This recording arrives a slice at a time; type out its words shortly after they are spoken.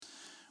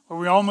where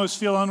we almost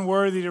feel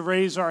unworthy to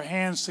raise our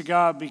hands to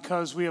God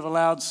because we have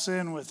allowed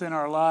sin within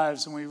our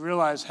lives and we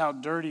realize how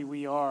dirty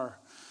we are.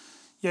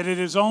 Yet it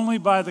is only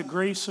by the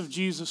grace of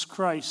Jesus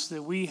Christ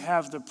that we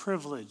have the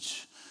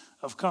privilege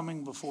of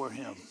coming before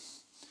Him.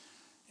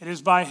 It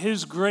is by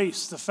His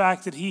grace, the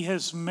fact that He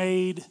has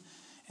made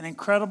an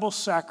incredible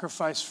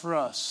sacrifice for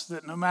us,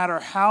 that no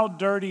matter how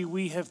dirty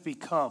we have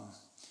become,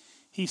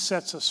 He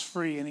sets us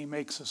free and He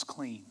makes us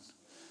clean.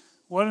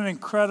 What an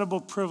incredible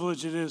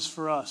privilege it is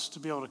for us to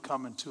be able to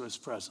come into His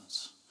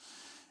presence.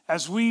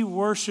 As we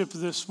worship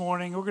this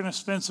morning, we're going to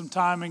spend some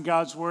time in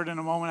God's Word in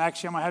a moment.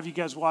 Actually, I'm going to have you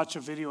guys watch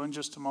a video in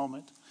just a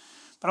moment.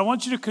 But I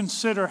want you to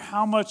consider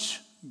how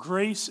much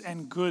grace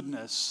and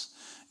goodness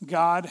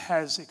God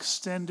has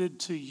extended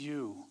to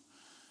you.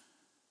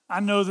 I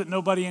know that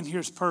nobody in here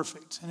is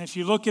perfect. And if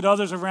you look at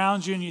others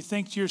around you and you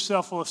think to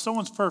yourself, well, if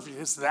someone's perfect,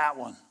 it's that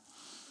one.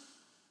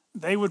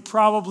 They would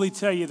probably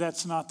tell you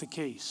that's not the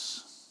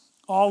case.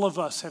 All of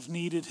us have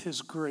needed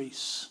His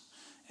grace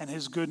and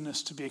His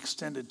goodness to be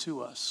extended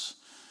to us.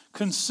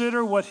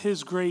 Consider what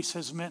His grace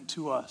has meant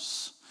to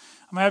us.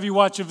 I'm going to have you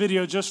watch a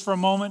video just for a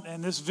moment,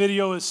 and this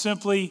video is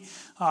simply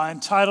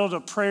entitled A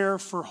Prayer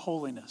for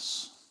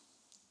Holiness.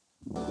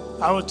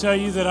 I will tell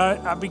you that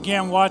I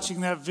began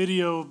watching that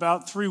video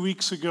about 3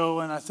 weeks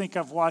ago, and I think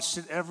I've watched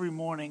it every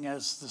morning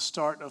as the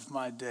start of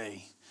my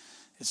day.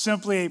 It's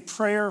simply a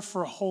prayer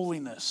for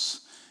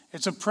holiness.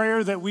 It's a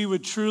prayer that we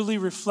would truly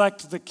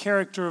reflect the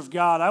character of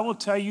God. I will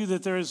tell you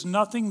that there is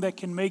nothing that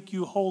can make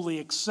you holy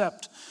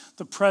except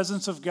the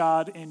presence of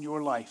God in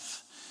your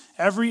life.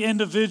 Every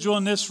individual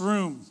in this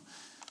room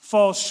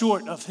falls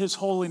short of His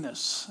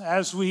holiness.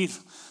 As we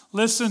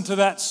listen to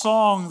that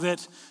song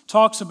that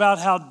talks about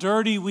how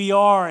dirty we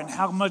are and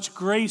how much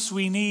grace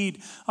we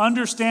need,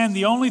 understand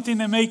the only thing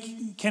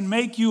that can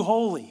make you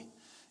holy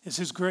is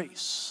His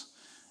grace.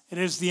 It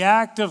is the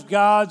act of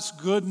God's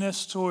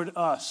goodness toward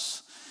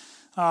us.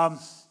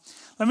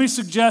 Let me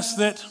suggest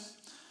that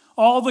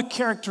all the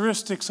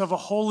characteristics of a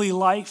holy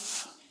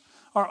life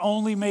are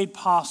only made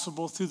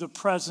possible through the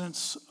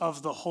presence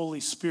of the Holy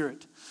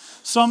Spirit.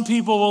 Some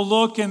people will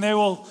look and they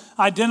will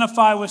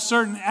identify with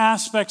certain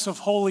aspects of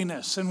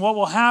holiness. And what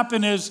will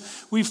happen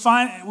is we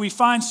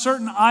find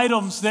certain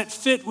items that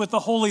fit with the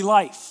holy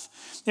life.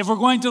 If we're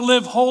going to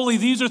live holy,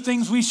 these are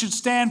things we should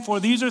stand for.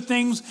 These are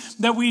things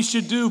that we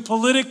should do.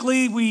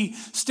 Politically, we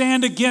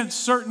stand against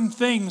certain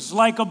things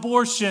like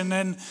abortion.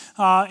 And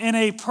in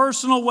a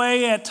personal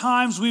way, at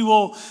times, we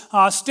will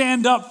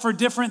stand up for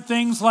different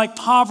things like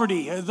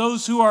poverty.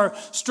 Those who are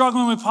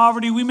struggling with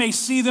poverty, we may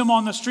see them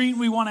on the street and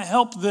we want to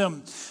help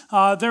them.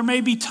 There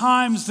may be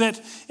times that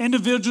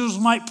individuals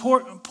might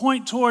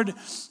point toward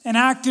an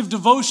active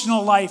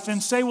devotional life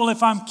and say, well,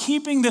 if I'm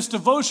keeping this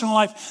devotional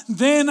life,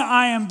 then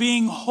I am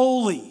being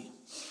holy.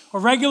 Or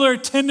regular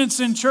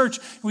attendance in church.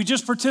 We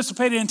just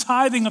participated in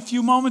tithing a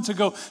few moments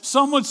ago.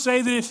 Some would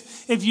say that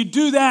if you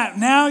do that,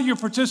 now you're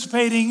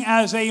participating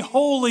as a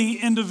holy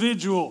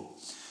individual.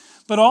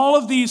 But all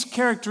of these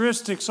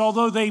characteristics,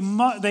 although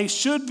they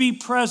should be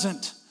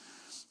present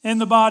in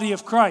the body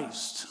of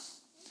Christ,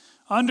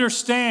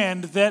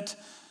 understand that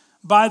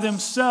by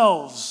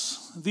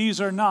themselves,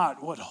 these are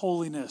not what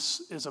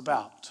holiness is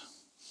about.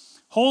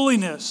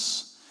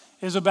 Holiness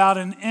is about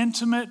an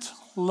intimate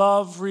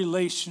love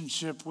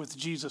relationship with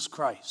Jesus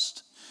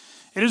Christ.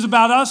 It is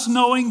about us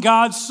knowing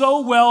God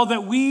so well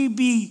that we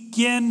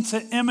begin to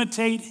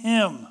imitate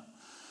Him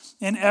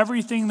in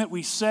everything that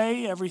we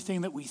say,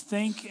 everything that we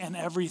think, and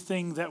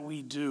everything that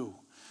we do.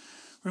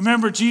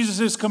 Remember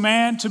Jesus'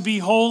 command to be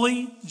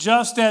holy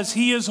just as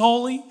He is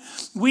holy.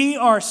 We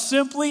are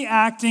simply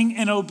acting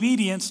in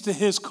obedience to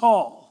His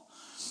call.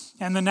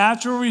 And the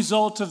natural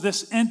result of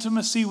this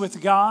intimacy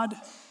with God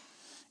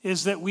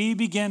is that we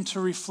begin to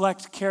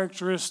reflect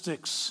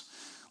characteristics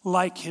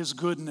like His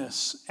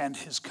goodness and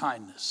His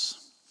kindness.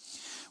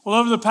 Well,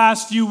 over the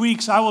past few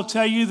weeks, I will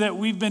tell you that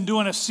we've been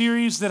doing a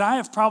series that I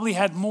have probably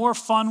had more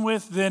fun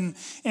with than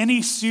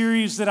any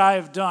series that I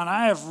have done.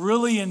 I have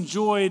really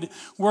enjoyed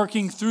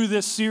working through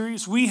this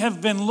series. We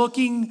have been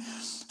looking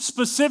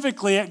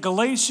specifically at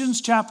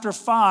Galatians chapter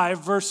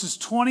 5, verses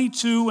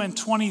 22 and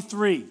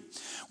 23.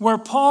 Where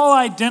Paul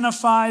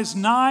identifies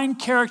 9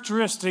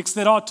 characteristics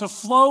that ought to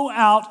flow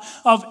out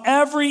of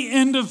every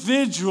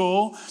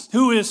individual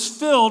who is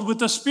filled with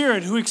the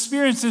Spirit, who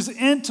experiences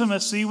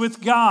intimacy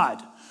with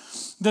God.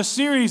 The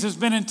series has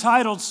been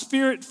entitled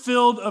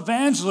Spirit-Filled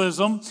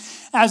Evangelism,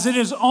 as it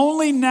is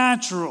only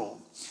natural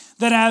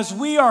that as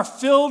we are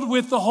filled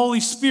with the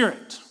Holy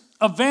Spirit,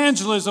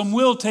 evangelism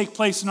will take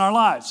place in our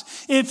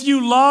lives. If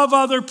you love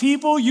other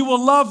people, you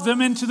will love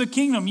them into the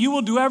kingdom. You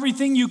will do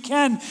everything you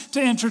can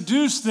to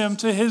introduce them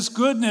to His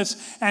goodness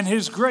and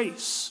His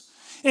grace.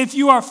 If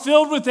you are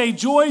filled with a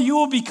joy, you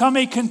will become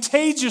a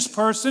contagious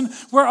person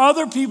where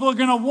other people are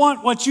going to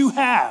want what you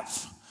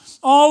have.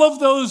 All of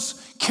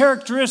those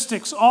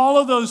characteristics, all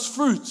of those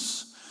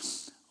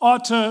fruits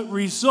ought to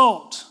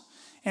result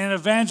in an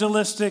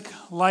evangelistic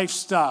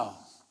lifestyle.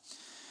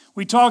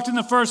 We talked in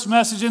the first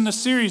message in the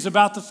series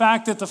about the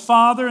fact that the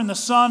Father and the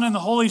Son and the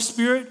Holy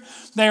Spirit,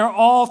 they are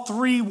all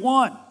three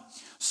one.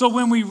 So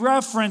when we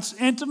reference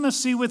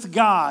intimacy with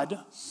God,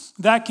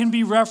 that can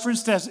be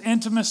referenced as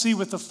intimacy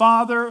with the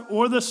Father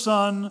or the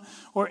Son,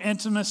 or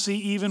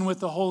intimacy even with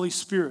the Holy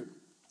Spirit.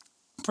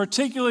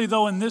 Particularly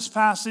though in this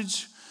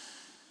passage,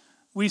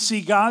 we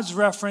see God's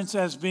reference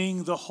as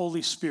being the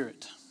Holy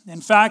Spirit.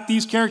 In fact,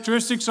 these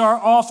characteristics are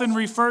often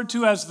referred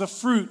to as the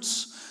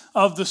fruits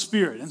of the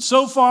Spirit. And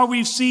so far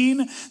we've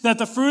seen that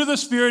the fruit of the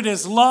Spirit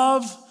is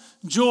love,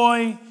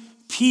 joy,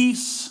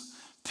 peace,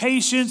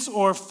 patience,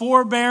 or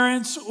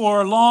forbearance,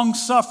 or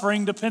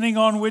long-suffering, depending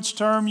on which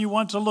term you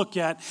want to look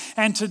at.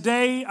 And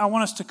today I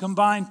want us to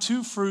combine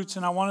two fruits,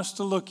 and I want us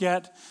to look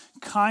at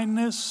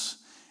kindness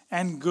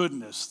and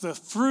goodness. The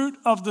fruit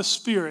of the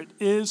Spirit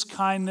is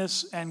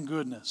kindness and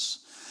goodness.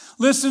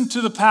 Listen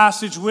to the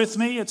passage with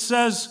me. It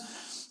says,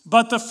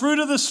 "But the fruit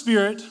of the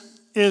Spirit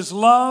is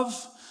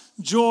love,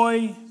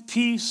 joy,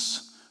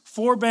 peace,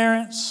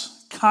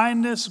 forbearance,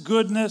 kindness,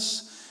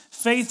 goodness,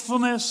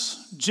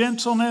 faithfulness,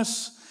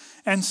 gentleness,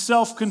 and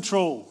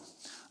self-control.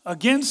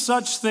 Against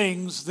such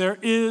things there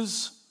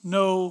is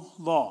no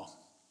law."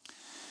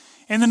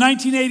 In the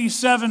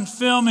 1987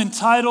 film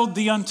entitled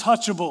The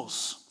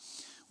Untouchables,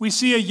 we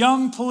see a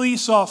young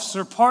police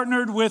officer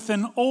partnered with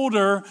an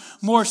older,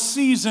 more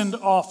seasoned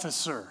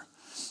officer.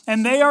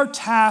 And they are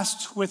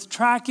tasked with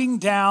tracking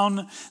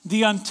down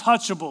the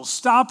untouchables,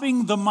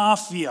 stopping the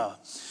mafia,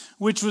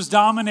 which was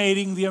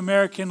dominating the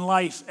American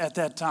life at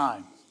that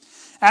time.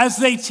 As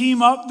they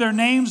team up, their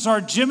names are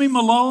Jimmy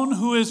Malone,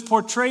 who is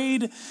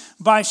portrayed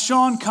by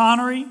Sean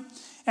Connery,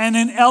 and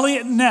then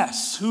Elliot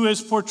Ness, who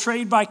is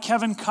portrayed by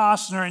Kevin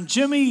Costner. And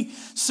Jimmy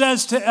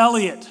says to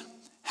Elliot,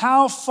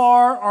 "How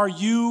far are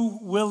you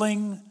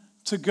willing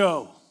to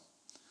go?"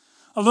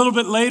 A little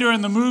bit later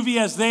in the movie,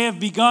 as they have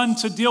begun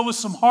to deal with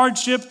some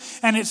hardship,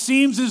 and it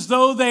seems as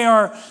though they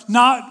are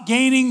not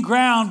gaining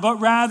ground, but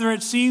rather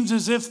it seems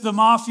as if the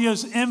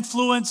mafia's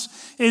influence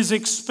is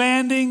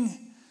expanding,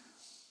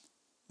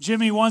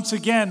 Jimmy once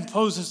again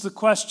poses the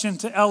question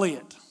to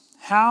Elliot,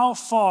 "How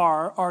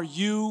far are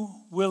you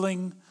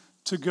willing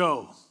to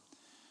go?"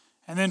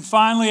 And then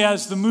finally,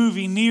 as the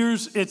movie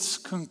nears its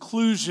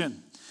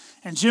conclusion,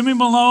 and Jimmy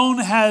Malone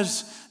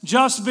has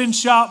just been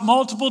shot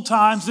multiple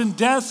times and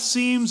death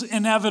seems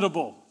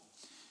inevitable,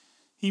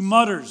 he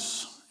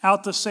mutters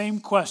out the same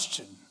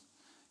question,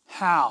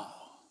 "How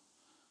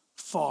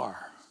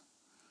far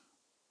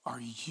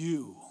are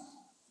you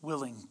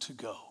willing to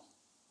go?"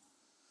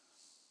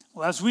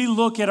 Well, as we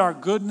look at our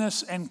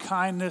goodness and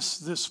kindness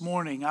this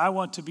morning, I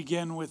want to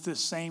begin with this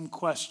same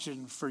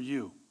question for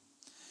you.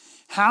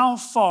 How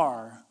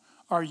far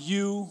are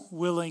you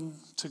willing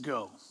to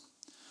go?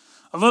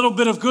 A little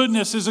bit of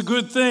goodness is a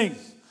good thing.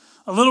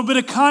 A little bit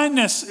of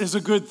kindness is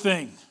a good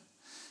thing.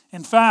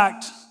 In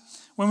fact,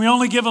 when we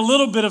only give a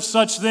little bit of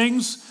such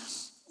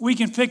things, we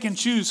can pick and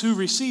choose who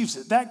receives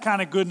it. That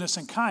kind of goodness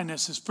and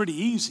kindness is pretty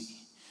easy.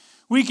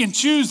 We can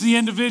choose the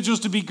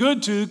individuals to be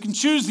good to, can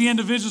choose the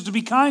individuals to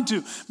be kind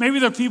to. Maybe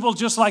they're people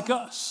just like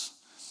us.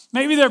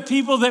 Maybe they're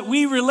people that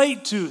we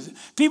relate to,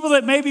 people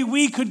that maybe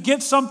we could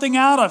get something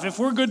out of. If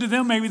we're good to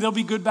them, maybe they'll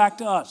be good back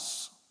to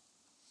us.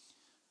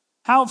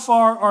 How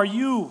far are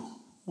you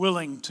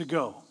willing to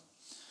go?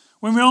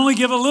 When we only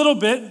give a little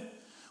bit,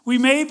 we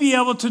may be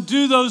able to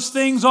do those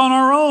things on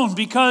our own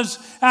because,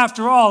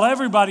 after all,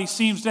 everybody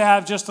seems to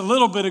have just a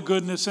little bit of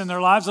goodness in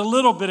their lives, a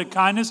little bit of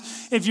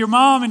kindness. If your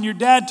mom and your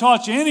dad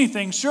taught you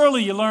anything,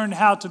 surely you learned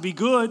how to be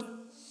good.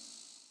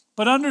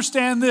 But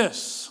understand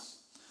this,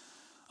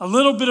 a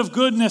little bit of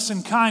goodness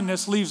and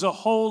kindness leaves a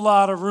whole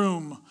lot of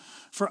room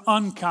for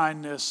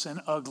unkindness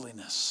and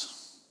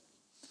ugliness.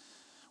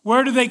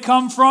 Where do they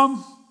come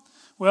from?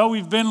 Well,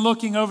 we've been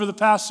looking over the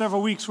past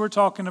several weeks, we're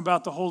talking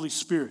about the Holy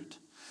Spirit.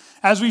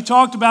 As we've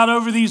talked about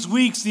over these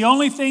weeks, the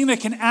only thing that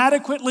can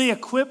adequately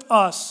equip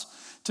us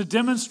to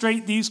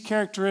demonstrate these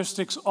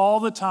characteristics all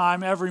the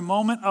time, every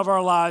moment of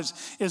our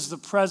lives, is the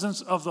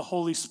presence of the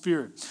Holy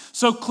Spirit.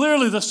 So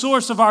clearly the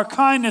source of our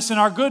kindness and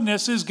our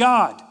goodness is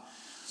God.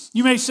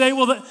 You may say,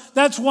 well,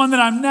 that's one that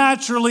I'm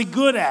naturally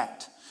good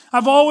at.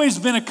 I've always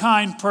been a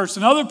kind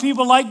person. Other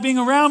people like being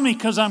around me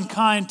because I'm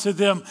kind to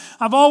them.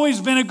 I've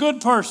always been a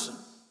good person.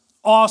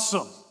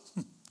 Awesome.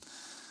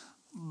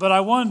 But I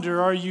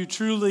wonder, are you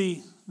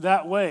truly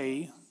that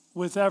way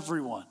with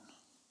everyone?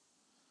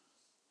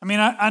 I mean,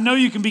 I know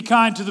you can be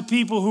kind to the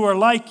people who are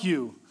like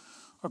you,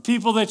 or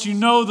people that you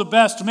know the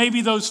best,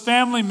 maybe those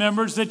family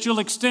members that you'll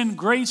extend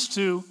grace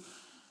to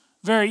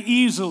very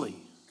easily.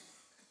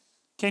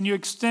 Can you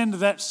extend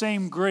that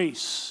same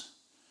grace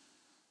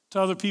to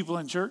other people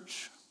in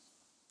church,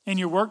 in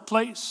your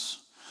workplace?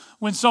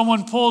 When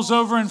someone pulls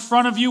over in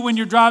front of you when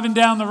you're driving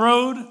down the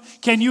road,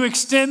 can you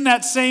extend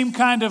that same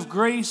kind of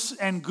grace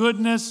and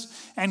goodness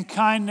and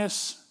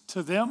kindness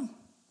to them?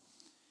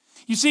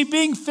 You see,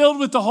 being filled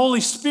with the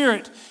Holy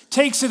Spirit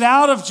takes it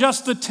out of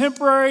just the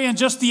temporary and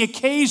just the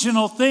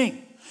occasional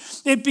thing.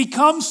 It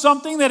becomes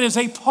something that is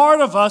a part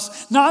of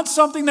us, not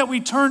something that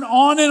we turn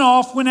on and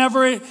off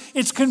whenever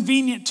it's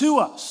convenient to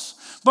us.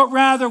 But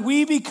rather,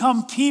 we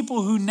become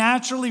people who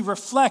naturally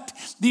reflect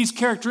these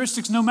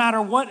characteristics no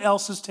matter what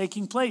else is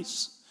taking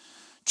place.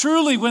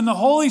 Truly, when the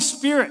Holy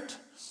Spirit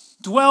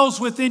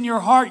dwells within your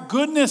heart,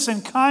 goodness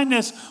and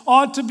kindness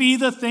ought to be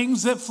the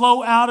things that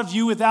flow out of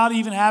you without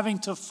even having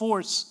to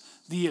force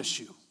the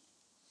issue.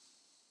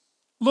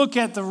 Look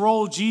at the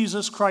role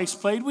Jesus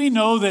Christ played. We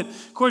know that,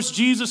 of course,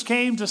 Jesus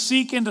came to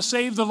seek and to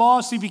save the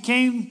lost. He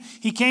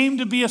came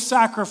to be a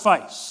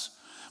sacrifice.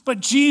 But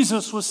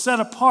Jesus was set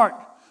apart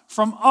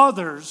from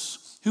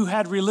others who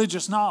had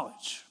religious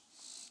knowledge.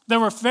 There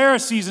were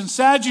Pharisees and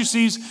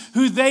Sadducees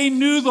who they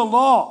knew the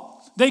law.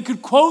 They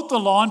could quote the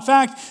law. In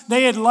fact,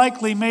 they had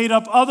likely made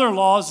up other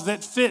laws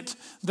that fit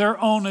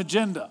their own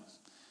agenda.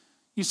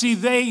 You see,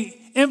 they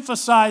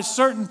emphasized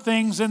certain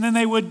things and then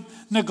they would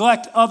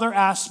neglect other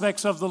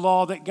aspects of the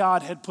law that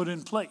God had put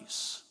in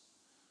place.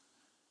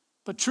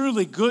 But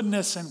truly,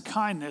 goodness and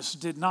kindness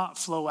did not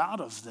flow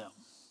out of them.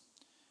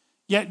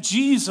 Yet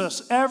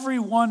Jesus,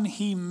 everyone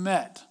he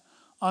met,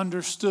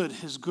 understood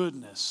his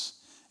goodness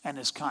and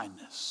his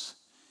kindness.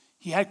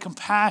 He had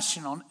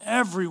compassion on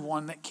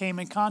everyone that came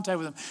in contact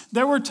with him.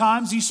 There were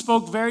times he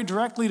spoke very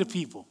directly to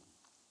people.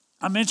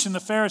 I mentioned the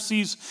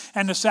Pharisees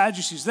and the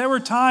Sadducees. There were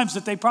times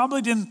that they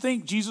probably didn't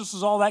think Jesus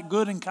was all that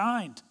good and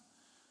kind.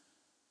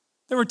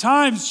 There were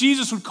times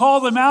Jesus would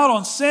call them out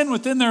on sin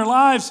within their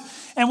lives,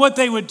 and what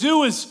they would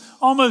do is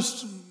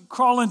almost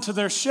crawl into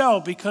their shell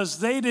because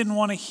they didn't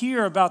want to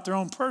hear about their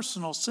own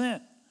personal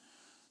sin.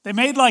 They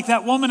made like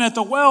that woman at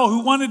the well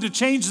who wanted to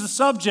change the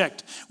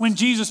subject when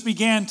Jesus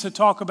began to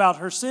talk about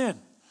her sin.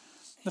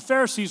 The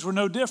Pharisees were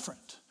no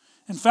different.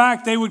 In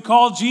fact, they would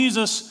call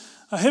Jesus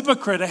a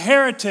hypocrite, a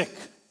heretic.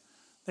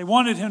 They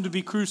wanted him to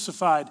be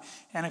crucified,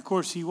 and of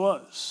course he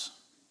was.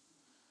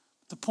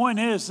 The point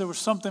is, there was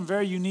something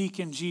very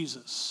unique in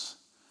Jesus.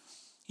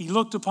 He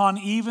looked upon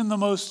even the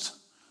most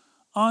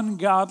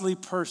ungodly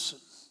person,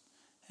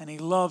 and he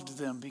loved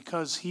them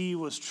because he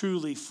was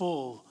truly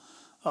full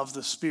of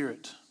the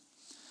Spirit.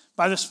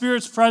 By the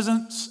Spirit's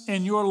presence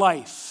in your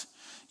life,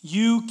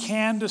 you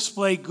can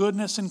display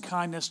goodness and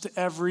kindness to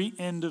every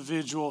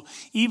individual,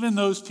 even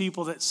those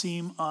people that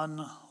seem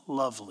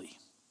unlovely.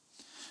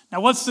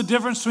 Now, what's the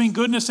difference between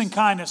goodness and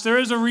kindness? There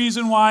is a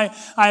reason why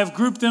I have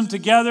grouped them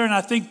together, and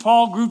I think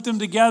Paul grouped them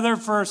together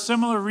for a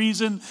similar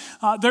reason.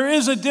 There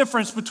is a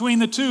difference between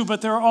the two,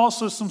 but there are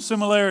also some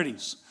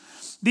similarities.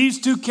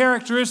 These two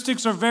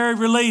characteristics are very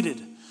related.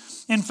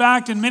 In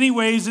fact, in many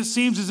ways, it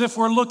seems as if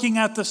we're looking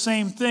at the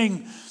same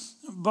thing,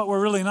 but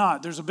we're really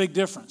not. There's a big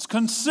difference.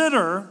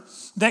 Consider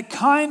that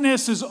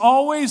kindness is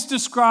always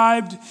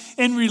described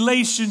in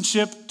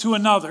relationship to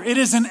another. It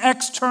is an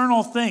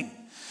external thing.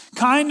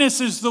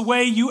 Kindness is the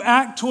way you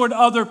act toward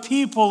other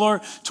people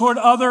or toward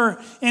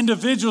other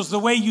individuals, the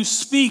way you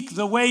speak,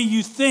 the way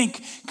you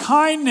think.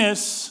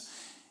 Kindness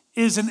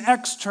is an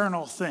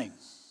external thing.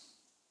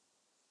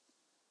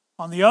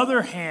 On the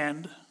other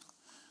hand,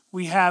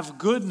 we have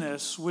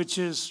goodness, which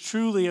is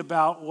truly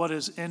about what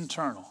is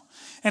internal.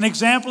 An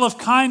example of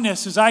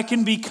kindness is I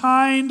can be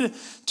kind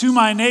to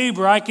my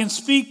neighbor. I can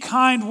speak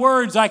kind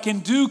words. I can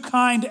do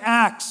kind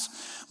acts.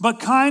 But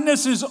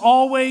kindness is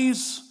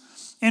always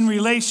in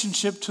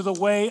relationship to the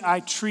way I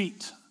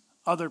treat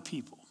other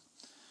people.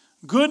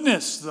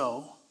 Goodness,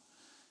 though,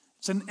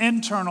 it's an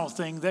internal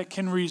thing that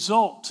can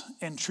result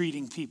in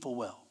treating people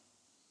well.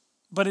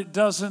 But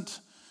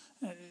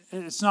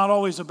it's not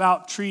always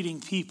about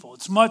treating people.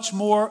 It's much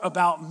more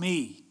about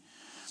me.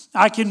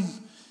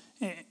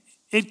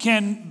 It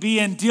can be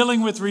in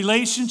dealing with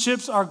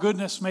relationships, our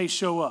goodness may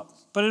show up.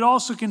 But it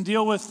also can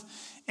deal with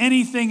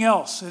anything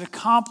else. It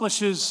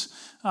accomplishes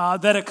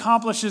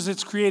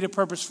its creative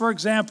purpose. For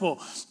example,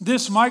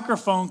 this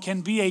microphone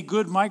can be a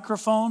good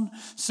microphone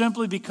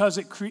simply because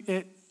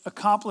it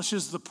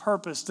accomplishes the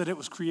purpose that it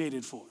was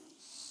created for.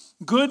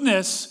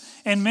 Goodness,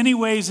 in many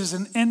ways, is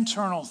an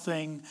internal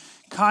thing.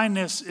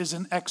 Kindness is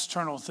an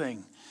external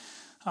thing.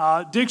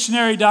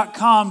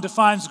 Dictionary.com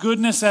defines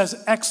goodness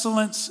as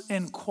excellence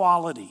in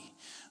quality.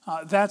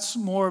 That's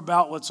more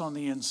about what's on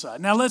the inside.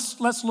 Now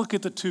let's look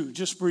at the two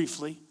just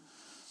briefly.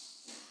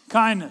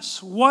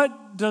 Kindness.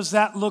 What does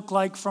that look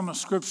like from a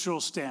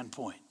scriptural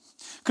standpoint?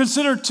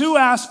 Consider two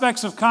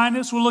aspects of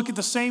kindness. We'll look at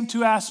the same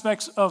two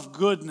aspects of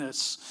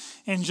goodness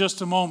in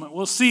just a moment.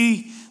 We'll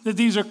see that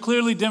these are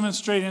clearly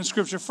demonstrated in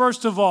Scripture.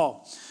 First of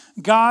all,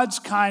 God's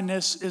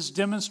kindness is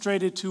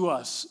demonstrated to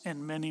us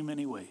in many,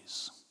 many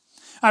ways.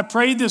 I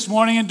prayed this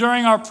morning, and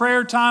during our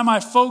prayer time,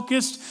 I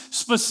focused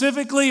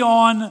specifically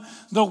on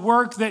the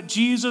work that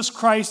Jesus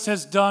Christ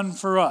has done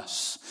for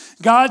us.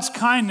 God's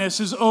kindness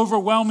is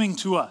overwhelming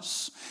to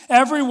us.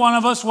 Every one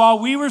of us, while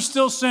we were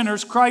still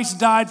sinners, Christ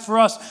died for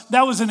us.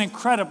 That was an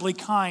incredibly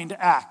kind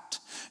act.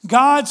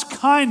 God's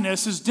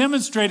kindness is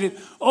demonstrated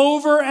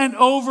over and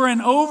over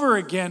and over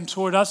again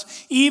toward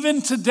us,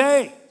 even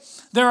today.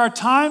 There are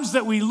times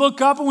that we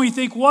look up and we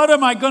think, what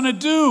am I going to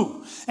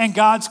do? And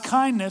God's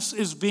kindness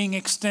is being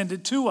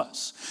extended to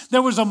us.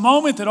 There was a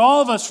moment that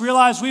all of us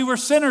realized we were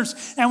sinners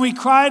and we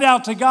cried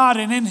out to God,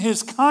 and in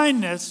His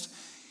kindness,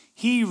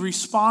 He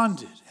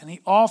responded and He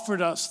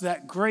offered us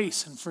that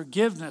grace and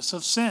forgiveness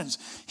of sins.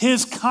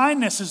 His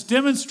kindness is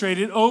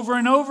demonstrated over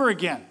and over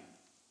again.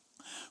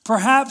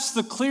 Perhaps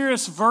the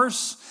clearest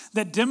verse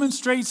that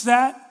demonstrates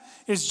that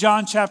is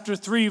John chapter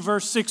 3,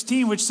 verse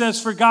 16, which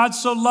says, "For God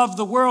so loved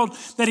the world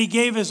that he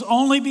gave his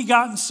only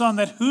begotten Son,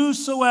 that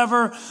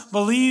whosoever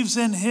believes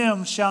in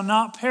him shall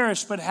not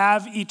perish but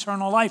have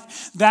eternal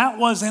life." That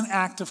was an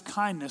act of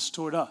kindness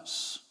toward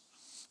us.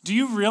 Do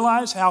you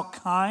realize how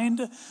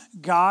kind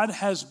God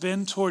has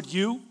been toward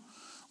you?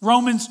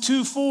 Romans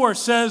 2:4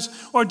 says,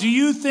 "Or do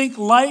you think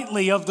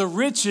lightly of the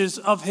riches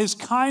of his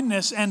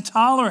kindness and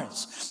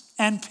tolerance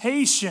and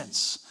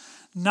patience,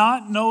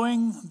 not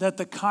knowing that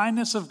the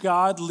kindness of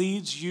God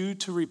leads you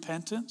to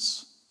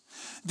repentance?"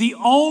 The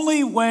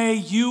only way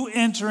you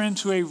enter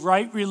into a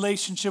right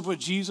relationship with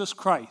Jesus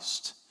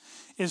Christ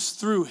is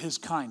through his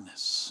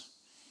kindness.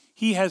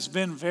 He has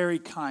been very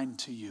kind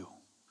to you.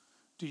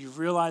 Do you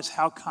realize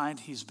how kind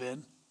he's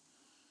been?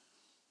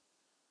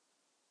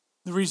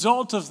 The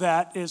result of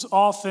that is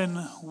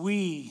often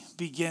we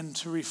begin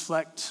to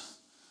reflect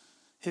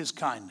his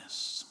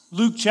kindness.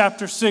 Luke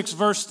chapter 6,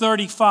 verse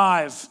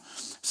 35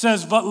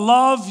 says, "But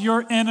love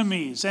your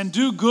enemies and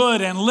do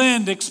good and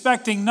lend,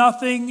 expecting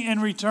nothing in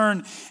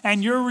return,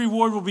 and your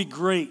reward will be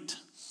great.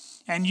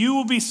 And you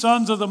will be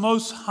sons of the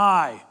Most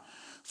High,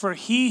 for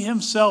he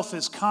himself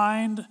is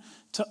kind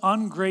to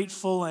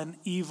ungrateful and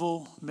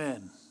evil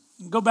men."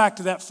 Go back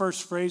to that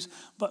first phrase,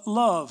 "but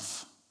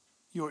love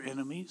your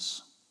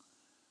enemies."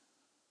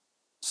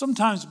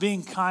 Sometimes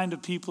being kind to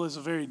people is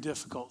a very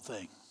difficult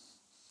thing,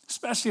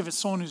 especially if it's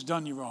someone who's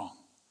done you wrong.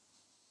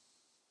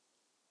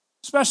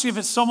 Especially if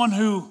it's someone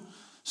who,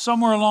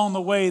 somewhere along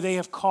the way, they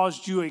have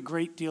caused you a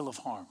great deal of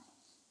harm.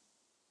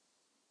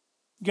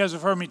 You guys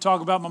have heard me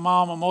talk about my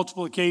mom on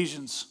multiple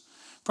occasions.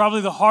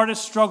 Probably the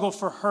hardest struggle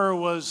for her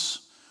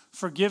was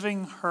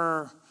forgiving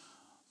her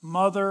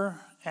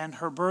mother and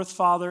her birth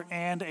father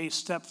and a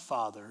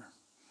stepfather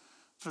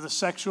for the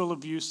sexual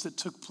abuse that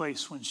took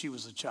place when she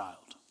was a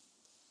child.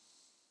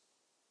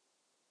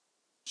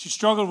 She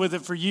struggled with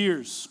it for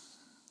years.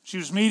 She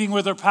was meeting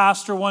with her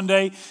pastor one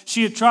day.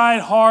 She had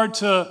tried hard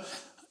to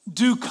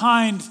do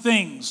kind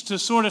things, to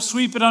sort of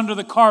sweep it under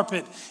the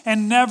carpet,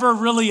 and never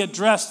really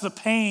address the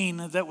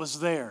pain that was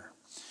there.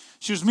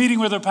 She was meeting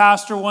with her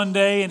pastor one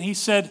day, and he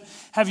said,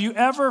 "Have you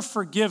ever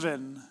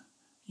forgiven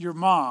your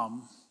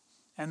mom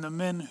and the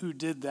men who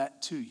did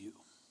that to you?"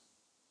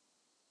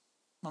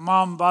 My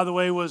mom, by the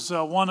way, was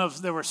there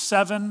were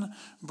 7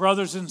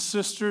 brothers and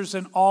sisters,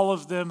 and all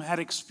of them had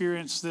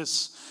experienced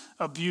this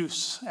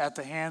abuse at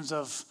the hands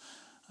of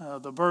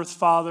the birth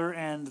father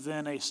and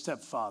then a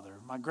stepfather.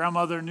 My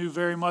grandmother knew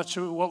very much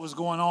what was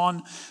going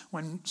on.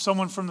 When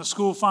someone from the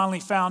school finally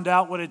found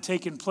out what had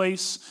taken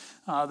place,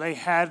 they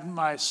had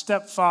my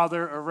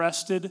stepfather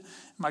arrested.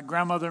 My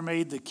grandmother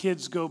made the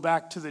kids go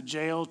back to the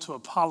jail to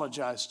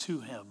apologize to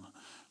him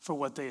for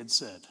what they had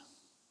said.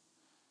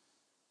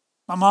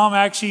 My mom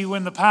actually,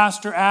 when the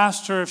pastor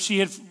asked her if she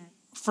had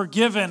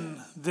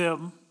forgiven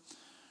them,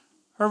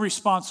 her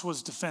response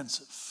was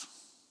defensive.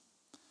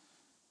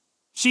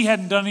 She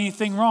hadn't done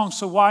anything wrong,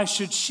 so why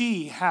should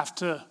she have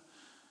to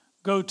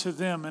go to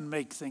them and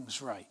make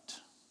things right?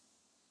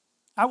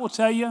 I will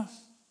tell you,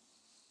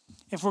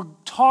 if we're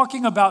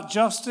talking about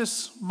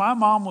justice, my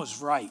mom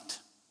was right.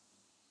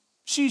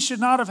 She should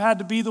not have had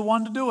to be the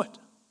one to do it.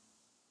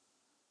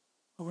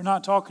 But we're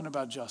not talking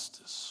about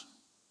justice.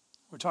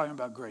 We're talking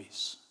about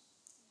grace.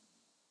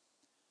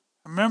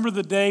 I remember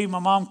the day my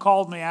mom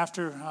called me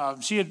after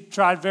she had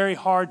tried very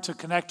hard to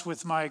connect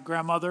with my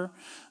grandmother.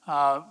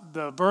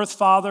 The birth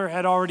father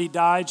had already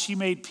died. She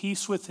made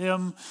peace with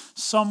him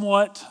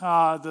somewhat.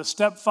 The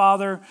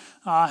stepfather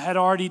had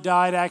already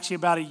died actually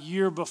about a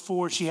year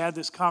before she had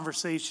this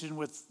conversation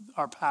with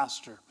our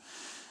pastor.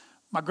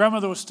 My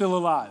grandmother was still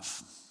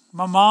alive.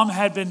 My mom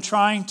had been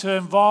trying to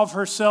involve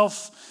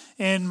herself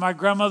in my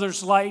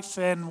grandmother's life,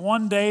 and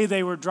one day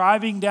they were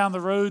driving down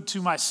the road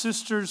to my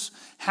sister's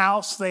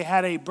house. They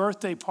had a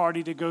birthday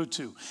party to go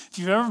to. If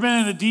you've ever been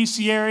in the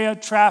D.C. area,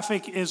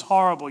 traffic is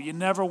horrible. You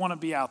never want to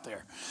be out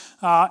there.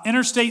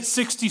 Interstate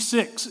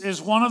 66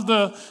 is one of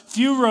the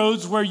few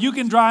roads where you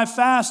can drive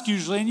fast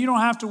usually, and you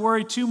don't have to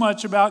worry too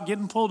much about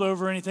getting pulled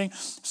over or anything.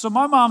 So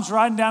my mom's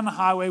riding down the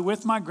highway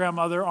with my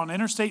grandmother on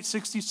Interstate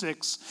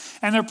 66,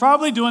 and they're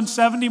probably doing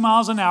 70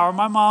 miles an hour.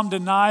 My mom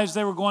denies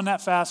they were going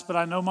that fast, but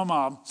I know my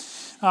mom.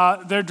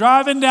 They're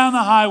driving down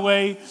the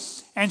highway,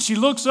 and she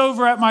looks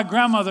over at my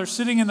grandmother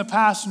sitting in the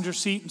passenger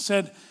seat and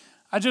said,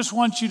 "I just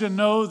want you to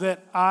know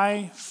that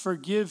I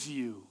forgive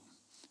you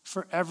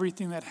for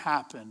everything that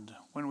happened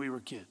when we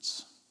were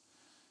kids."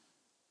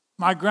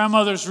 My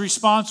grandmother's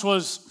response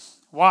was,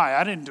 "Why?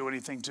 I didn't do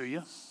anything to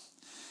you."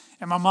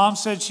 And my mom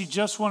said she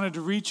just wanted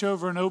to reach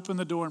over and open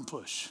the door and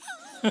push.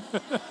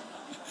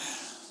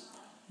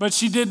 But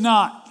she did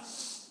not.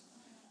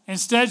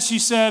 Instead, she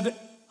said,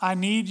 "I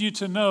need you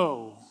to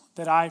know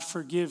that I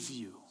forgive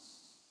you.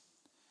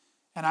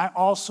 And I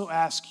also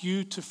ask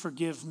you to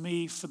forgive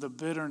me for the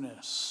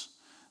bitterness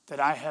that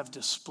I have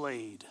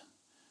displayed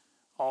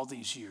all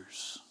these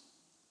years."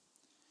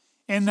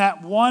 In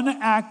that one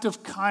act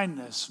of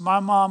kindness, my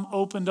mom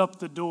opened up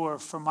the door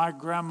for my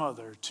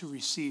grandmother to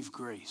receive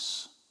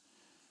grace.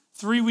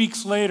 3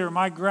 weeks later,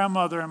 my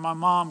grandmother and my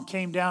mom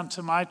came down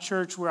to my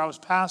church where I was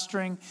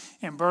pastoring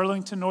in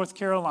Burlington, North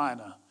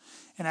Carolina.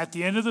 And at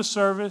the end of the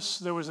service,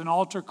 there was an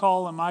altar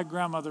call, and my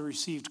grandmother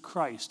received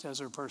Christ as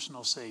her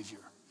personal Savior.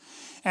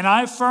 And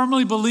I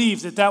firmly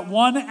believe that that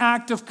one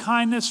act of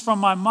kindness from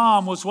my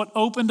mom was what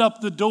opened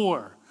up the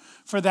door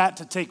for that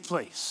to take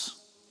place.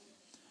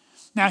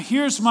 Now,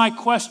 here's my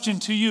question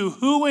to you.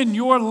 Who in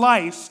your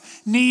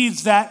life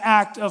needs that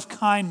act of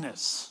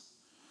kindness?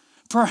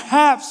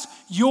 Perhaps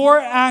your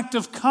act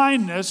of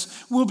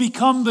kindness will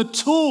become the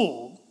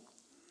tool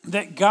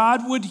that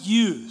God would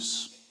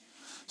use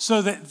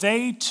so that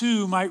they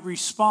too might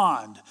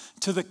respond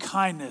to the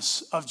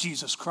kindness of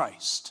Jesus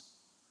Christ.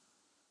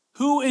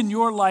 Who in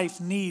your life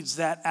needs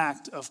that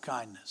act of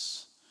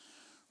kindness?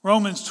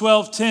 Romans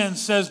 12:10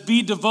 says,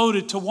 be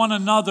devoted to one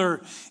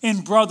another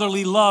in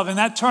brotherly love. And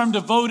that term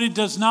devoted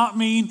does not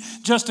mean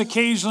just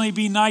occasionally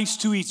be nice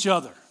to each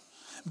other.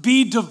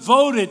 Be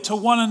devoted to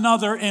one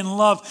another in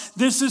love.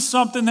 This is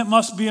something that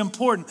must be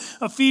important.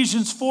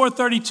 Ephesians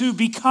 4:32,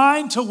 be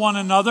kind to one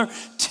another,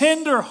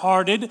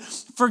 tender-hearted,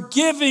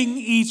 forgiving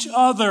each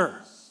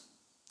other.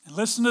 And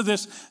listen to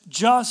this,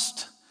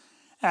 just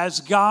as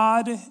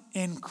God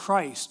in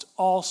Christ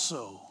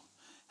also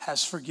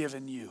has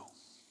forgiven you.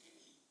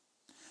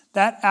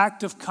 That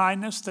act of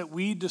kindness that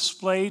we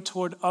display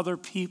toward other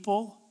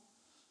people,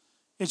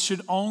 it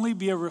should only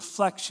be a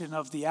reflection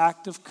of the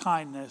act of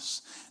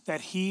kindness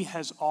that He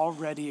has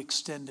already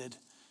extended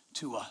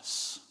to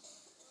us.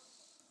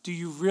 Do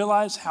you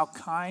realize how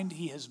kind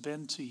He has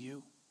been to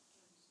you?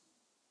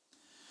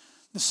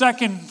 The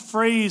second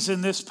phrase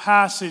in this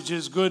passage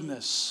is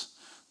goodness.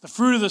 The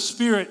fruit of the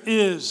Spirit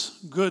is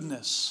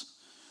goodness.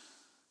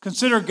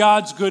 Consider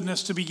God's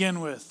goodness to begin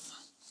with.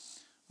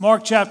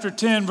 Mark chapter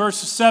 10,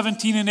 verses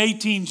 17 and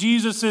 18,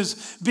 Jesus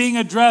is being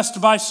addressed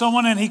by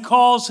someone and He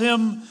calls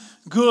him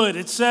good.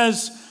 It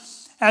says,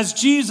 as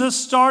Jesus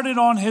started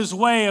on His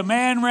way, a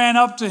man ran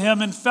up to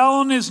Him and fell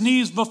on his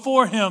knees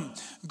before Him.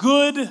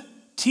 Good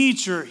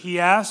teacher, he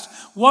asked,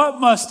 what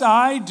must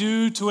I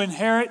do to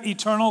inherit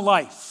eternal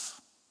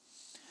life?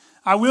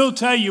 I will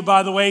tell you,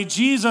 by the way,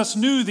 Jesus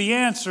knew the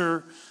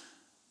answer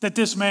that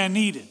this man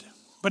needed.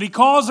 But He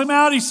calls him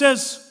out. He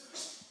says,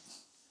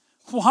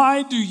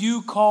 why do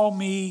you call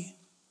me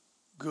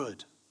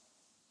good?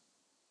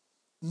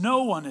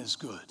 No one is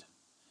good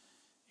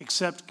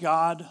except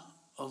God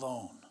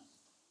alone.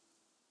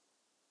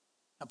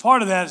 Now,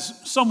 part of that is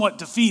somewhat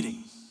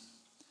defeating.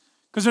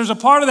 Because there's a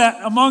part of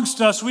that amongst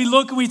us, we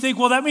look and we think,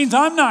 well, that means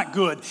I'm not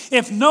good.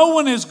 If no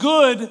one is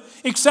good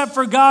except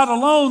for God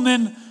alone,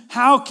 then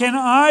how can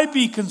I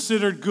be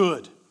considered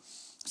good?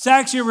 It's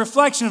actually a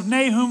reflection of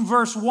Nahum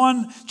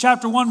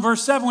chapter 1,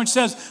 verse 7, which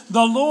says,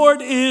 the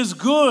Lord is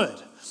good,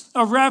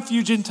 a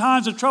refuge in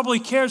times of trouble. He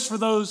cares for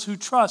those who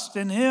trust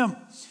in Him.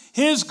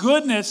 His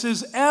goodness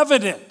is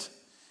evident.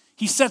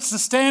 He sets the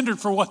standard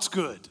for what's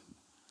good.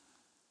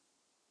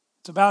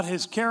 It's about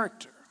His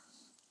character.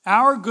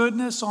 Our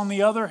goodness, on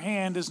the other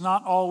hand, is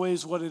not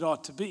always what it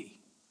ought to be.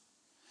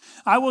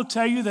 I will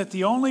tell you that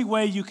the only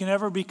way you can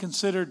ever be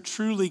considered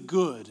truly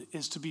good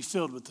is to be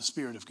filled with the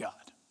Spirit of God.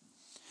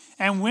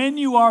 And when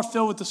you are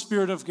filled with the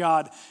Spirit of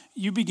God,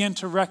 you begin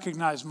to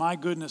recognize my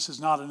goodness is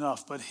not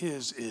enough, but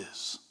His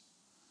is.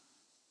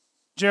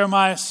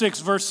 Jeremiah 6,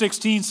 verse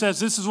 16 says,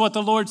 this is what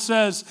the Lord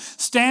says,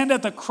 stand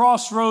at the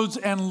crossroads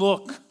and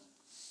look.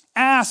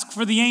 Ask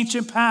for the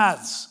ancient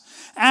paths.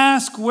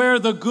 Ask where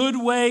the good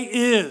way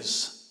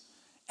is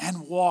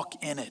and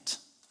walk in it.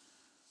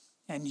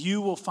 And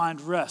you will find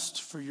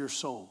rest for your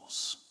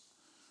souls.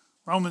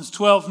 Romans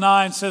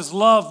 12:9 says,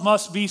 love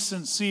must be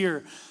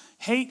sincere.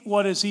 Hate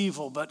what is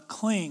evil, but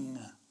cling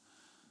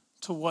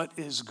to what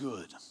is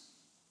good.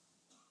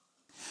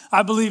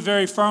 I believe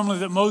very firmly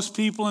that most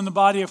people in the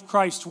body of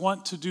Christ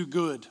want to do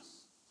good.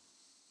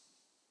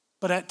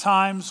 But at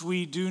times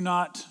we do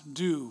not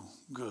do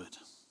good.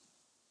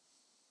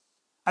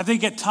 I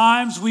think at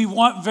times we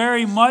want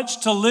very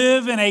much to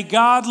live in a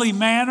godly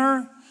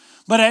manner,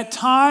 but at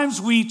times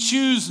we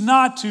choose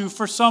not to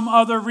for some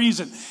other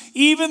reason.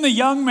 Even the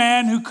young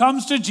man who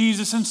comes to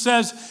Jesus and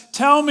says,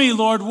 tell me,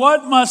 Lord,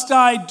 what must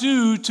I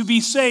do to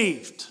be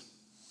saved?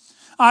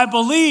 I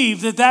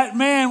believe that that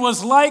man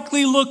was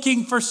likely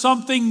looking for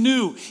something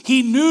new.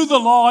 He knew the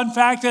law. In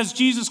fact, as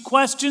Jesus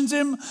questions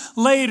him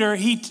later,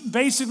 he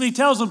basically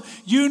tells him,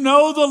 you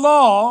know the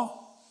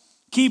law,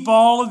 keep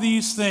all of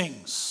these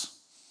things.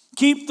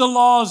 Keep the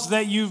laws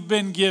that you've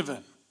been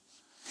given.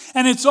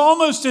 And it's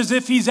almost as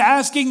if he's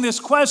asking this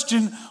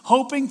question,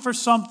 hoping for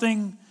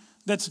something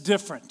that's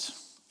different.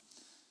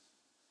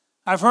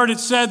 I've heard it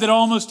said that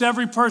almost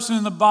every person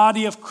in the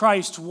body of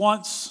Christ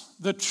wants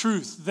the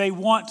truth. They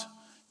want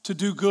to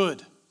do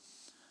good.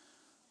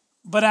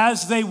 But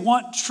as they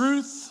want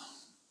truth,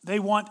 they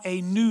want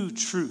a new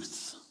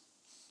truth.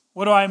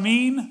 What do I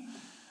mean?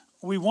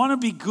 We want to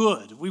be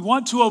good. We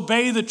want to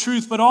obey the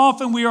truth, but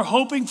often we are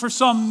hoping for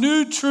some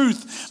new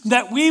truth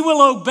that we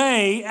will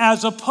obey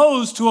as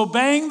opposed to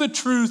obeying the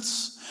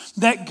truths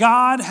that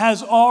God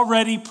has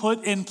already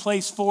put in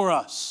place for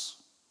us.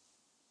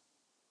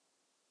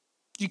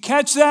 Do you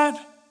catch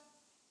that?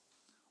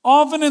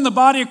 Often in the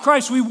body of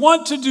Christ, we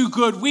want to do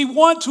good. We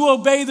want to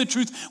obey the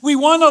truth. We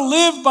want to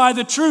live by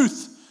the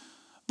truth,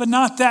 but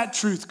not that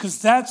truth, because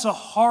that's a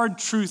hard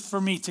truth for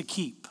me to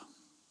keep.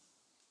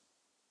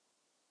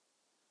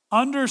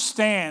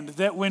 Understand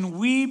that when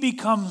we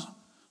become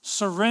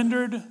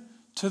surrendered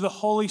to the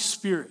Holy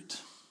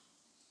Spirit,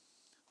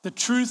 the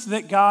truth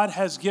that God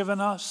has given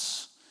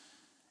us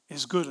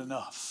is good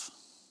enough.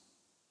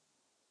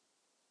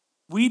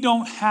 We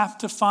don't have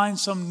to find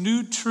some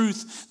new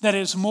truth that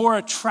is more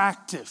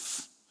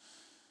attractive.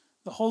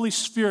 The Holy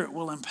Spirit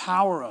will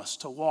empower us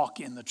to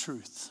walk in the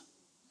truth.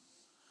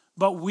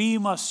 But we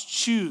must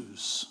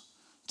choose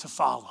to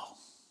follow.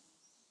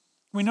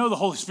 We know the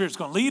Holy Spirit's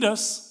going to lead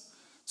us.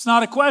 It's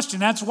not a question.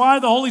 That's why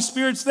the Holy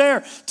Spirit's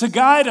there, to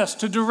guide us,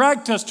 to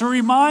direct us, to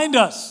remind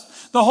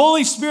us. The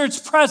Holy Spirit's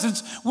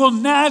presence will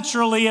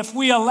naturally, if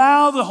we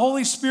allow the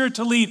Holy Spirit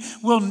to lead,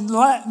 will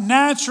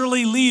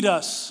naturally lead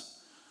us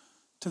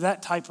to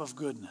that type of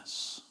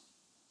goodness.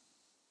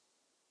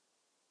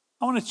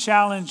 I want to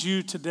challenge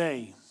you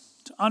today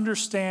to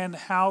understand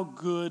how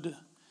good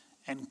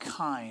and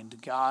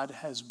kind God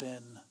has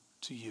been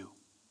to you.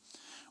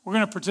 We're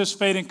going to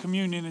participate in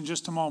communion in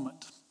just a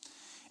moment.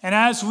 And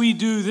as we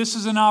do, this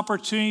is an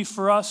opportunity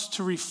for us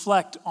to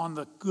reflect on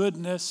the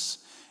goodness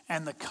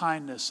and the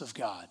kindness of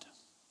God.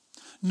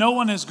 No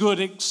one is good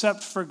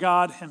except for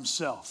God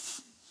himself.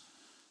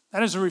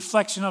 That is a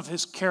reflection of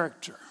his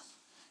character.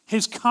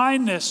 His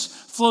kindness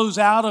flows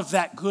out of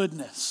that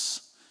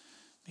goodness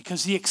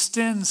because he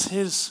extends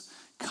his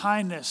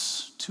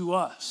kindness to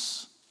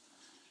us.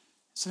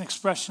 It's an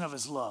expression of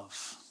his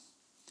love.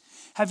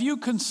 Have you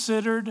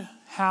considered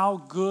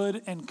how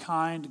good and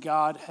kind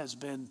God has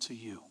been to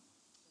you?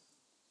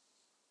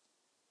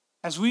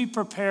 As we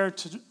prepare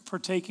to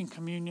partake in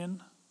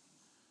communion,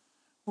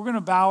 we're going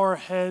to bow our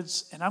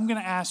heads, and I'm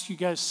going to ask you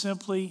guys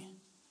simply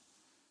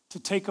to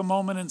take a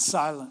moment in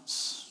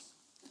silence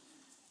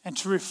and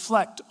to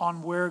reflect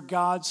on where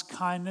God's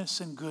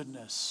kindness and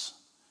goodness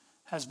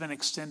has been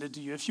extended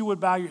to you. If you would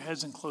bow your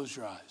heads and close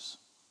your eyes.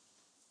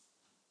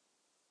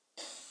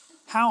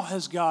 How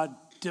has God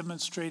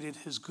demonstrated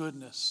his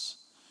goodness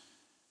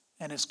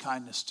and his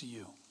kindness to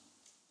you?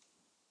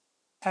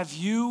 Have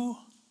you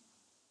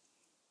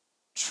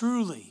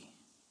truly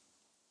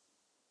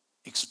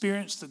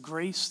experienced the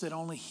grace that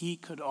only he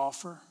could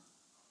offer?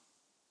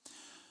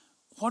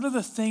 What are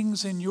the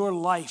things in your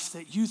life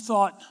that you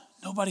thought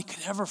nobody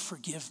could ever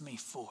forgive me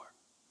for?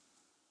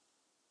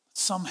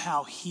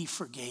 Somehow he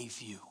forgave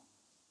you.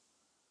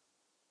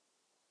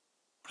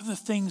 What are the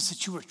things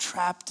that you were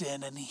trapped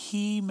in and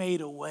he made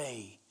a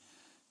way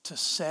to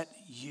set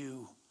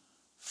you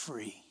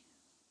free?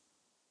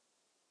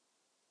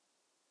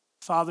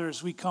 Father,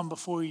 as we come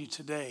before you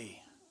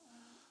today,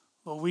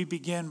 Lord, we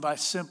begin by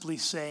simply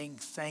saying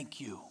thank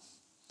you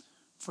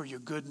for your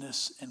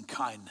goodness and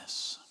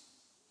kindness.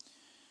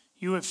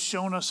 You have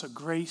shown us a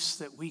grace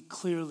that we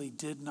clearly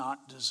did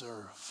not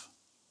deserve.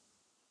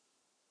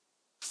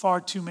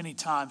 Far too many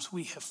times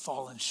we have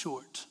fallen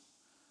short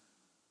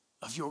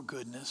of your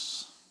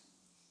goodness,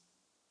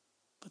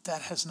 but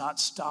that has not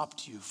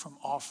stopped you from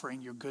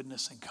offering your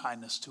goodness and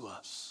kindness to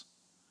us.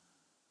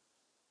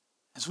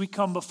 As we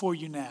come before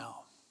you now,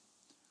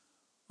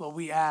 Lord,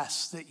 we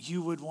ask that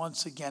you would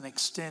once again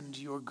extend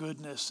your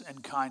goodness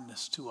and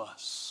kindness to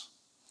us.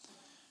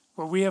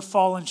 Where we have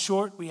fallen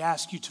short, we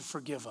ask you to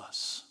forgive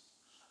us.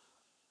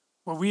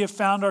 Where we have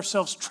found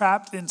ourselves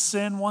trapped in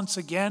sin once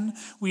again,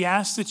 we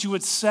ask that you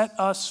would set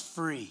us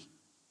free.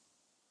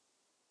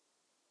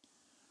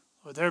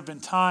 Lord, there have been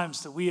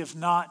times that we have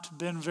not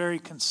been very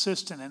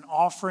consistent in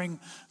offering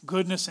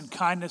goodness and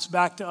kindness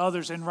back to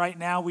others. And right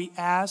now we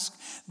ask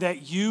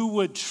that you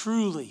would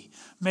truly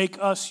make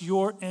us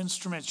your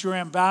instruments, your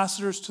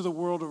ambassadors to the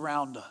world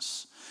around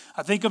us.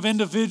 I think of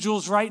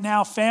individuals right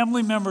now,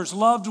 family members,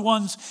 loved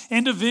ones,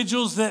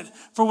 individuals that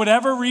for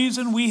whatever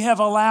reason we have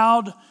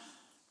allowed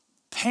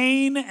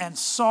pain and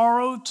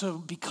sorrow to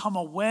become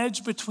a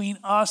wedge between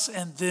us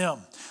and them.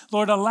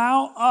 Lord,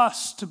 allow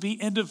us to be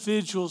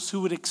individuals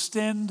who would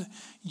extend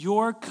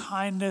your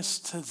kindness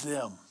to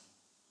them.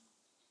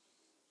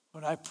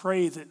 Lord, I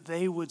pray that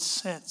they would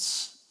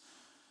sense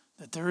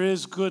that there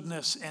is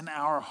goodness in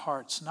our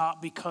hearts,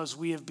 not because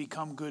we have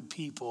become good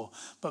people,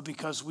 but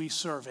because we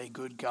serve a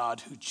good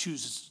God who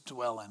chooses to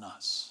dwell in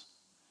us.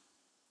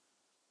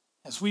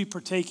 As we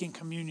partake in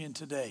communion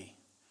today,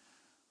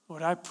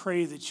 Lord, I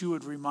pray that you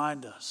would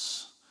remind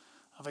us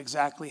of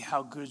exactly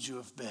how good you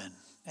have been.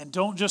 And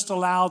don't just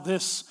allow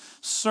this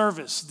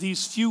service,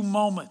 these few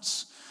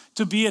moments,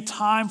 to be a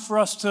time for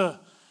us to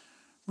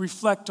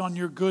reflect on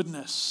your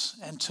goodness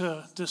and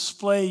to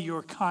display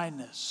your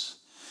kindness.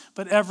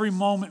 But every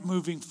moment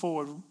moving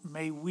forward,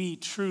 may we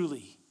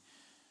truly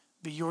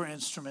be your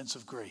instruments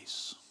of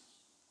grace.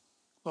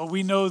 Lord,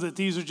 we know that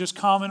these are just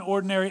common,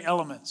 ordinary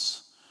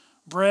elements,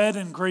 bread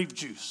and grape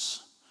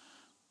juice.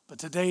 But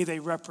today they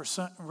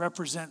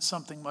represent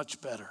something much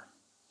better.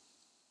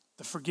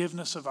 The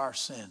forgiveness of our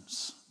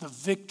sins, the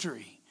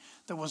victory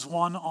that was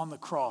won on the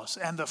cross,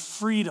 and the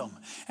freedom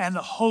and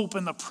the hope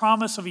and the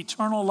promise of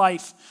eternal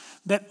life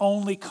that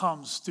only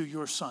comes through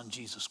your Son,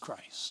 Jesus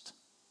Christ.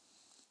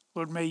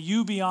 Lord, may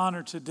you be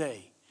honored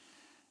today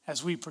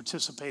as we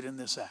participate in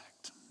this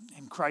act.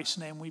 In Christ's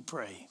name we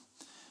pray.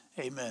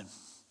 Amen.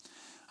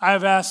 I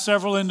have asked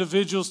several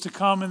individuals to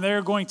come, and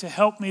they're going to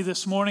help me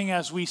this morning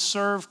as we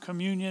serve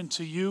communion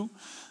to you.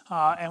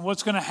 And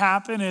what's going to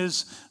happen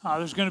is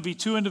there's going to be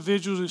two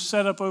individuals who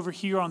set up over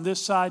here on this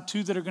side,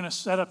 two that are going to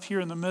set up here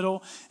in the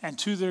middle, and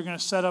two that are going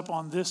to set up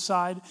on this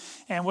side.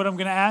 And what I'm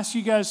going to ask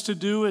you guys to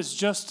do is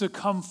just to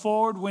come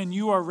forward when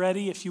you are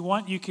ready. If you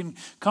want, you can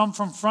come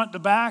from front to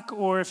back,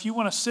 or if you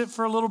want to sit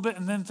for a little bit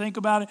and then think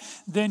about it,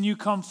 then you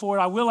come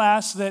forward. I will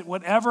ask that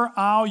whatever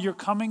aisle you're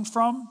coming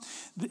from,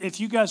 if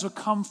you guys would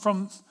come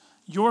from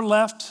your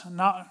left,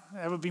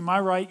 that would be my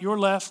right, your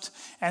left,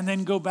 and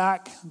then go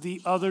back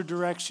the other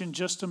direction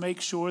just to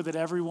make sure that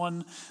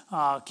everyone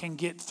can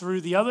get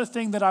through. The other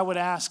thing that I would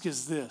ask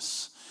is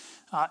this.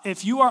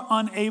 If you are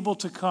unable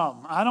to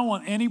come, I don't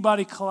want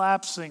anybody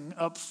collapsing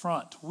up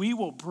front. We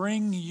will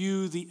bring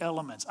you the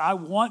elements. I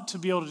want to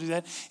be able to do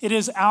that. It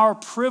is our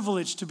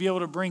privilege to be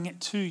able to bring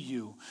it to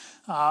you.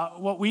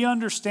 What we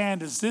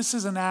understand is this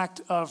is an act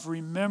of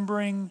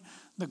remembering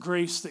the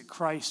grace that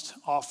Christ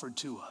offered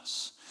to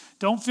us.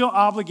 Don't feel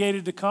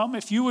obligated to come.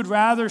 If you would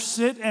rather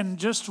sit and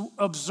just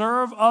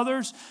observe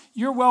others,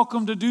 you're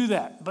welcome to do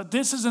that. But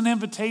this is an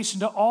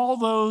invitation to all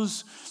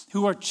those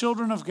who are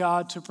children of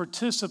God to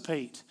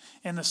participate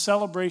in the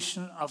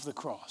celebration of the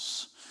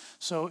cross.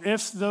 So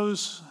if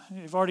those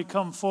have already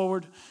come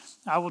forward,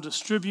 I will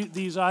distribute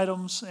these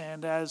items,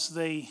 and as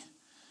they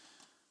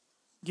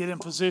get in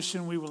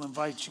position, we will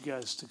invite you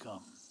guys to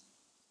come.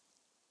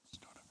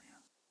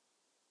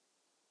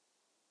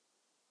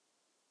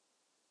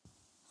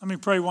 Let me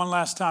pray one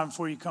last time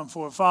before you come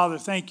forward. Father,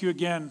 thank you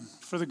again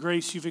for the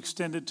grace you've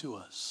extended to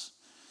us.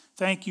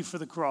 Thank you for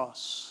the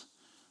cross,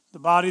 the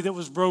body that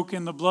was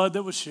broken, the blood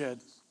that was shed.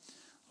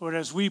 Lord,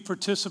 as we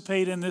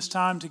participate in this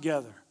time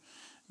together,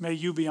 may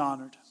you be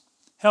honored.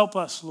 Help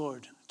us,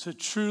 Lord, to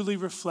truly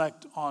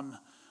reflect on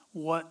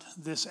what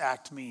this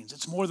act means.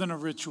 It's more than a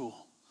ritual.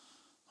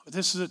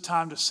 This is a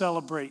time to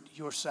celebrate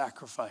your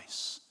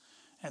sacrifice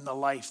and the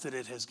life that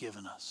it has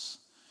given us.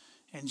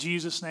 In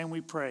Jesus' name we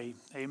pray,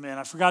 amen.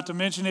 I forgot to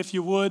mention, if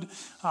you would,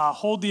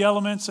 hold the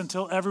elements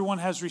until everyone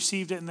has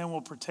received it, and then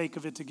we'll partake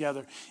of it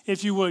together.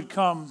 If you would,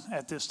 come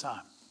at this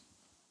time.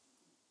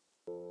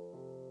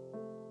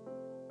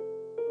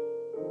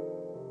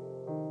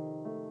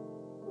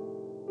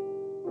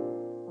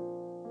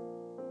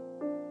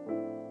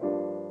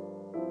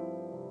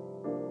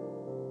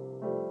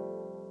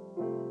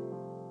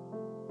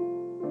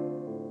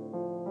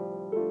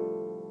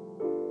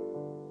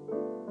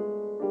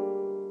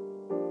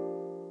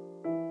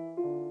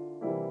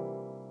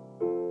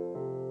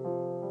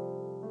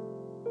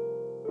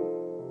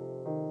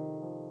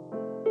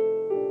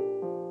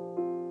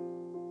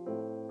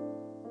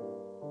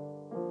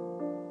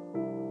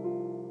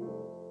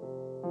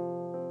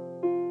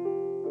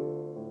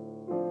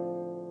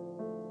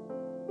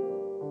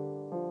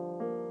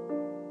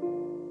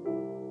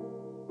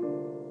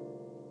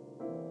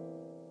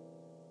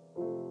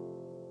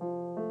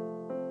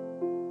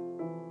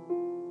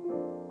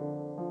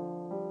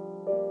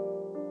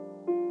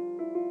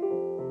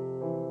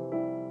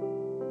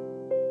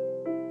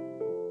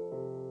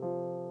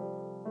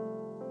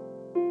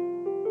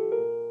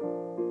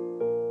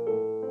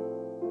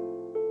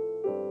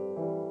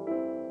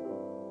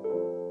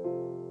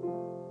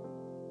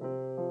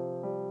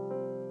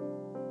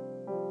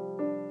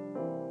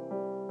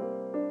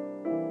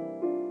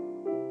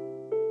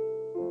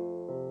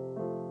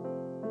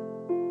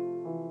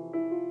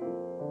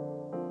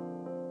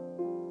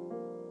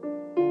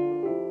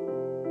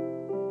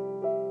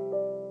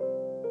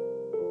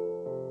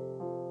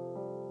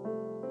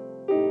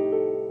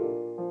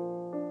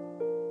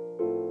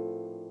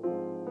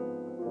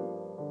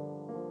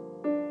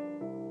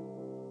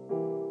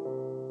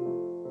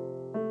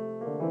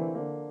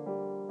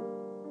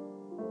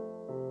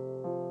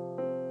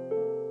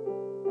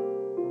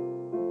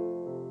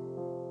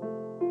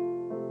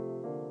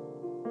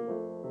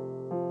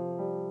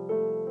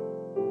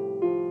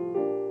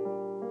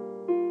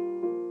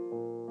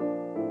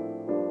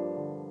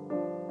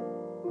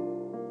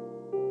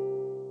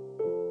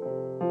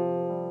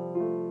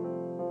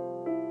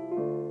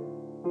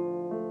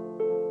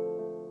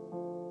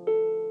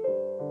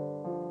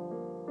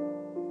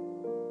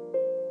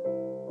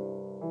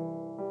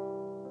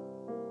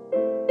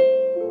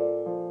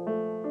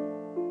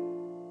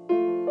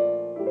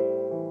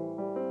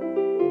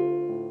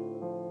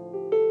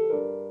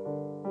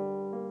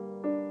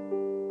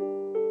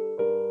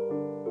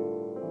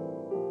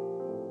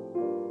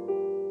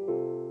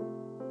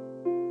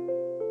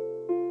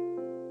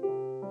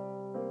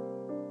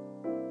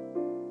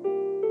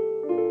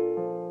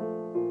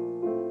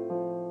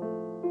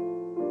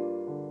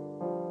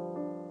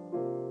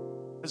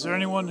 Is there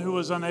anyone who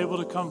was unable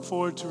to come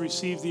forward to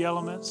receive the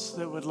elements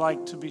that would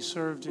like to be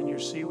served in your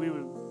seat? We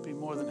would be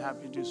more than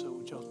happy to do so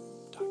with you,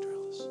 Dr.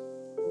 Ellis.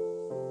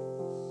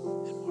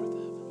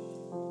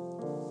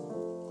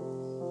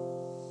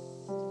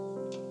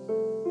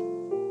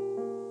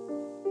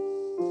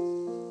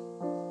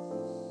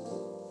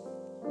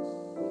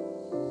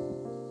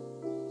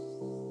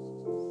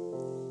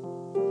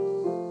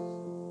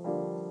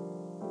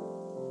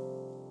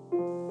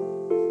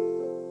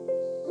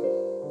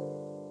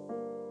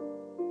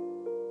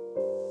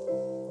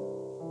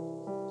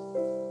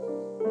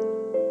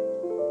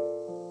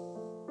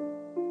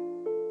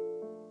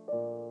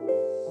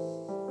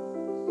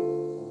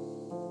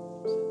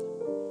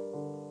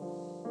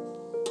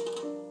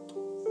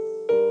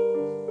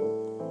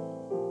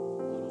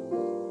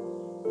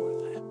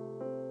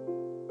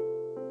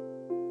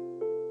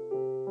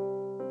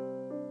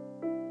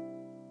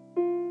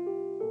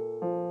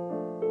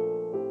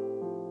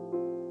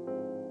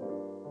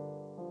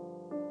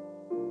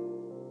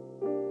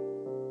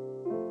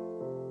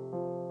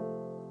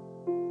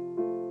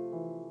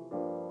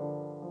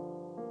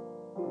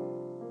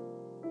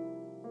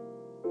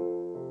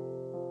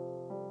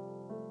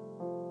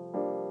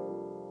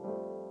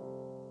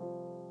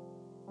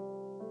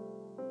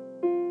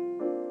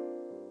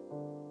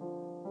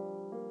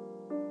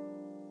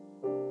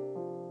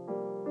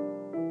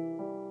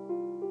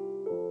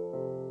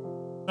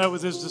 met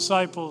with his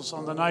disciples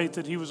on the night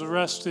that he was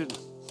arrested.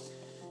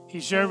 He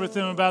shared with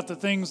them about the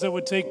things that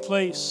would take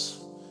place.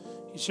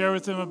 He shared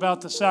with them about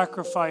the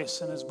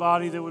sacrifice and his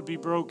body that would be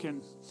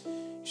broken.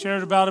 He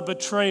shared about a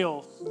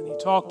betrayal, and he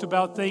talked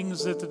about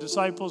things that the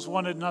disciples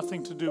wanted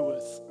nothing to do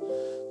with,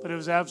 but it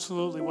was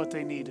absolutely what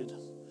they needed.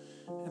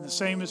 And the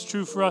same is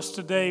true for us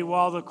today.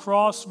 While the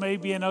cross may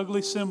be an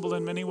ugly symbol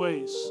in many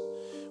ways,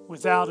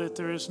 without it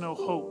there is no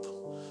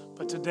hope.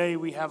 But today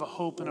we have a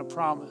hope and a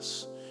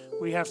promise.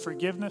 We have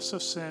forgiveness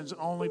of sins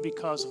only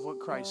because of what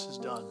Christ has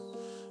done.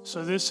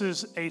 So this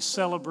is a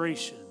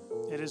celebration.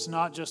 It is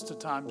not just a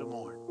time to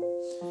mourn.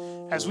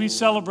 As we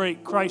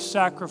celebrate Christ's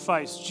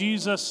sacrifice,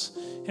 Jesus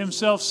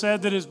himself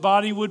said that his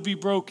body would be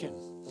broken.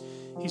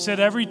 He said,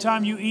 every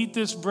time you eat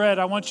this bread,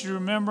 I want you to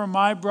remember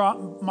my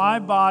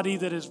body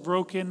that is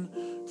broken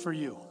for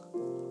you.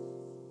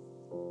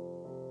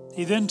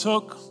 He then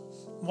took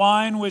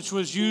wine, which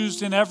was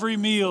used in every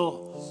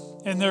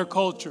meal in their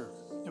culture.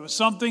 It was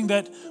something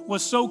that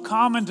was so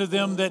common to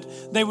them that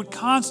they would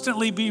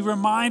constantly be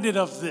reminded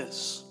of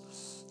this.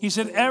 He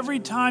said, every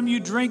time you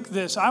drink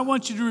this, I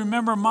want you to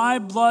remember my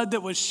blood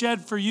that was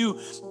shed for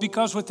you,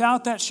 because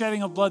without that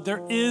shedding of blood,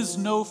 there is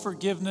no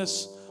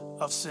forgiveness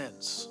of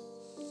sins.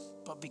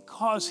 But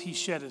because he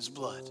shed his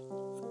blood,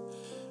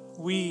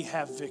 we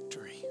have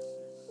victory.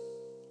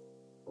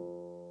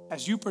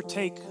 As you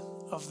partake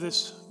of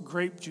this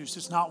grape juice,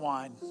 it's not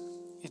wine,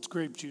 it's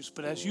grape juice,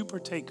 but as you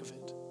partake of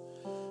it,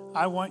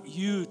 I want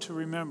you to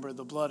remember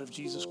the blood of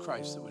Jesus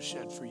Christ that was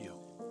shed for you.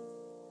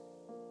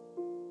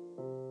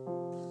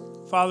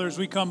 Father, as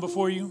we come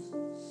before you,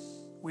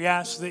 we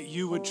ask that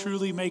you would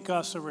truly make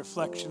us a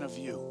reflection of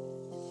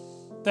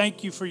you.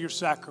 Thank you for your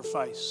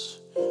sacrifice.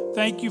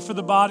 Thank you for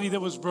the body that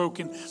was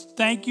broken.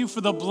 Thank you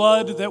for the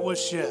blood that was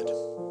shed.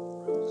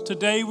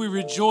 Today we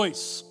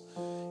rejoice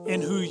in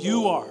who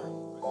you are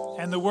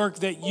and the work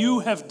that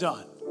you have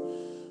done.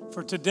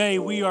 For today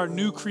we are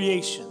new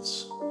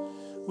creations.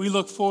 We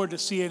look forward to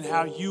seeing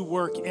how you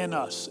work in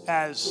us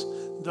as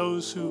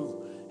those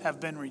who have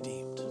been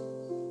redeemed.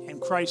 In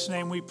Christ's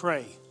name we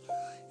pray.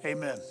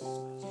 Amen.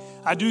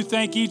 I do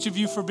thank each of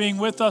you for being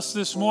with us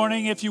this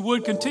morning. If you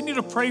would, continue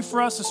to pray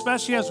for us,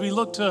 especially as we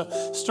look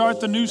to start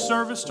the new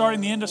service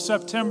starting the end of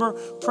September.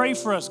 Pray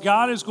for us.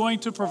 God is going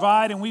to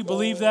provide, and we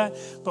believe that,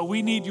 but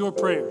we need your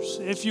prayers.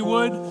 If you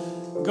would,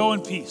 go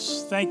in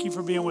peace. Thank you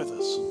for being with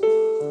us.